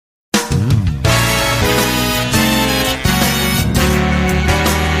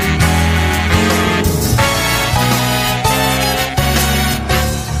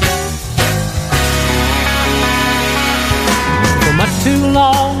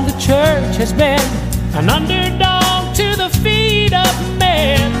church has been an underdog to the feet of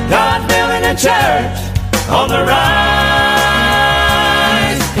men. God's building a church on the rise.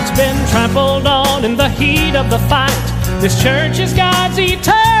 It's been trampled on in the heat of the fight. This church is God's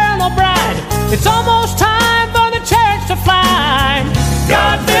eternal bride. It's almost time for the church to fly.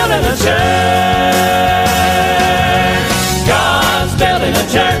 God's building a church. God's building a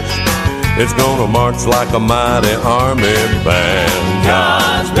church. It's gonna march like a mighty army band.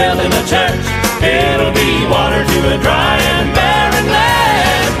 God's building a church. It'll be water to a dry and barren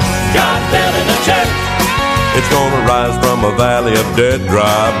land. God's building a church. It's gonna rise from a valley of dead,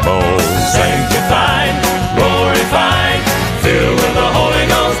 dry bones. Sanctified, glorified, filled with the Holy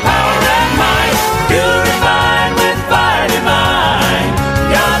Ghost power and might, purified with fire divine.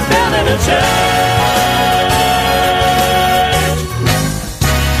 God's building a church.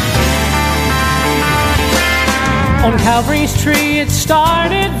 On Calvary's tree it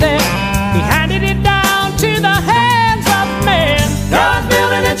started then. He handed it down to the hands of men. God's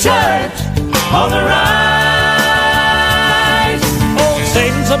building a church on the rise. Old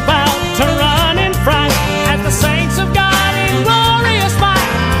Satan's about to run in fright as the saints of God in glorious might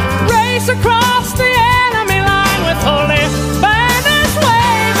race across the enemy line with holy banners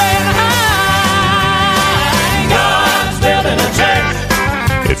waving high. God's building a church.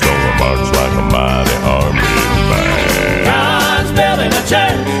 It's gonna march like a mighty army band. God's building a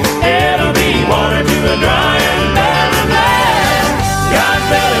church. It'll be water to a dry and barren land. God's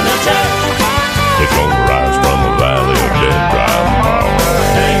building a church. It's gonna rise from a valley of dead, dry bones.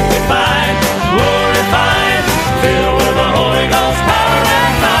 Sanctified, glorified, filled with the Holy Ghost power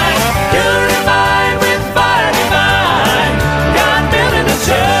and might, purified with fire divine. God building a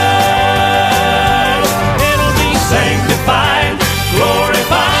church. It'll be sanctified,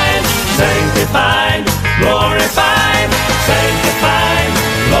 glorified, sanctified, glorified, sanctified,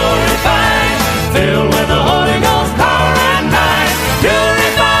 glorified, filled with the Holy Ghost power and might,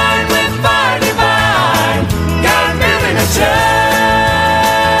 purified with fire divine. God building a church.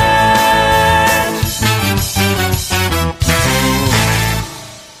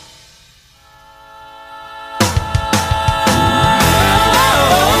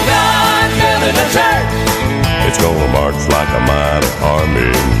 It's gonna march like a mighty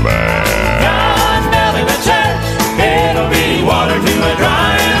army band. God's building a church. It'll be water to a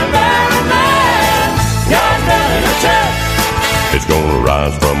dry and barren land. God's building a church. It's gonna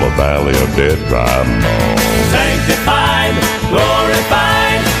rise from a valley of dead, dry bones. Sanctified,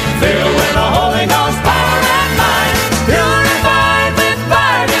 glorified, filled with the Holy Ghost.